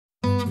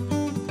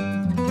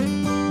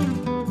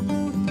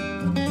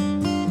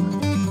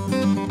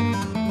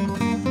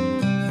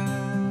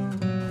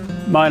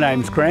My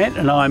name's Grant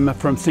and I'm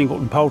from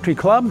Singleton Poultry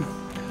Club.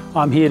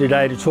 I'm here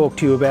today to talk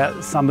to you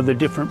about some of the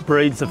different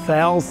breeds of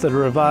fowls that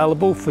are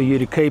available for you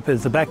to keep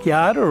as a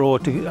backyarder or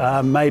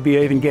to maybe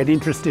even get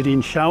interested in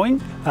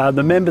showing.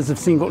 The members of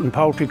Singleton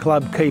Poultry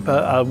Club keep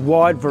a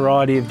wide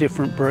variety of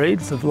different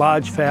breeds of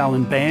large fowl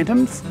and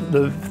bantams.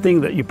 The thing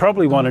that you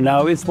probably want to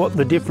know is what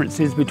the difference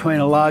is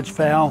between a large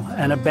fowl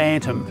and a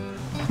bantam.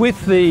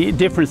 With the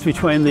difference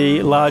between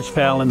the large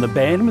fowl and the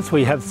bantams,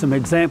 we have some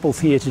examples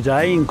here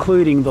today,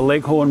 including the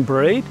Leghorn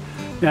breed.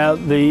 Now,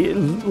 the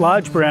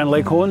large brown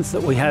leghorns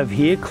that we have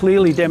here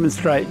clearly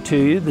demonstrate to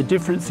you the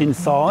difference in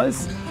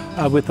size,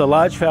 with the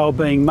large fowl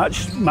being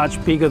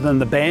much bigger than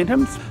the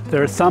bantams.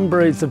 There are some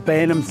breeds of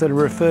bantams that are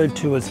referred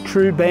to as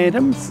true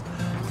bantams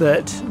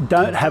that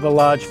don't have a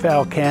large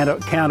fowl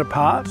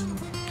counterpart.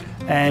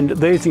 And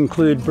these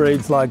include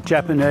breeds like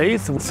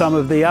Japanese. Some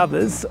of the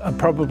others are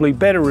probably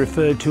better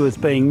referred to as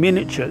being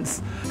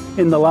miniatures.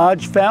 In the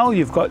large fowl,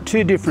 you've got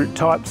two different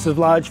types of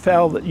large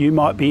fowl that you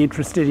might be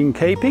interested in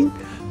keeping.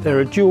 There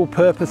are dual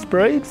purpose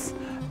breeds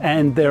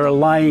and there are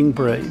laying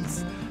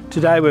breeds.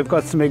 Today we've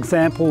got some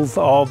examples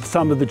of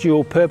some of the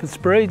dual purpose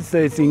breeds.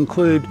 These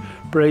include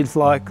breeds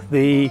like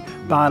the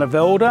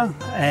Barnevelder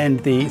and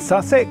the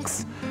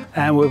Sussex.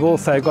 And we've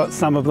also got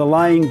some of the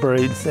laying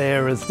breeds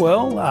there as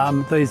well.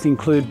 These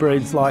include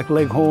breeds like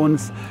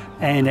Leghorns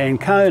and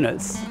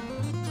Anconas.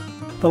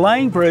 The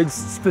laying breeds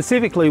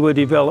specifically were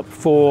developed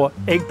for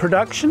egg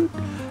production,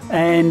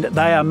 and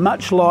they are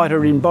much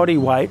lighter in body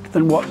weight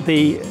than what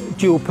the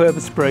dual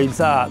purpose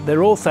breeds are.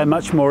 They're also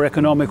much more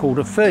economical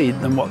to feed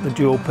than what the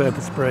dual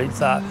purpose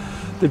breeds are.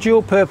 The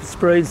dual purpose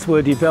breeds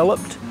were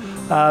developed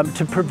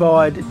to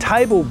provide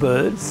table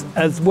birds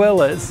as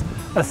well as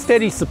a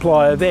steady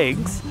supply of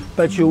eggs,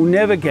 but you'll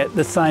never get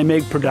the same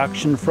egg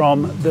production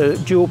from the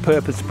dual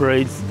purpose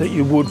breeds that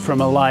you would from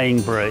a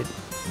laying breed.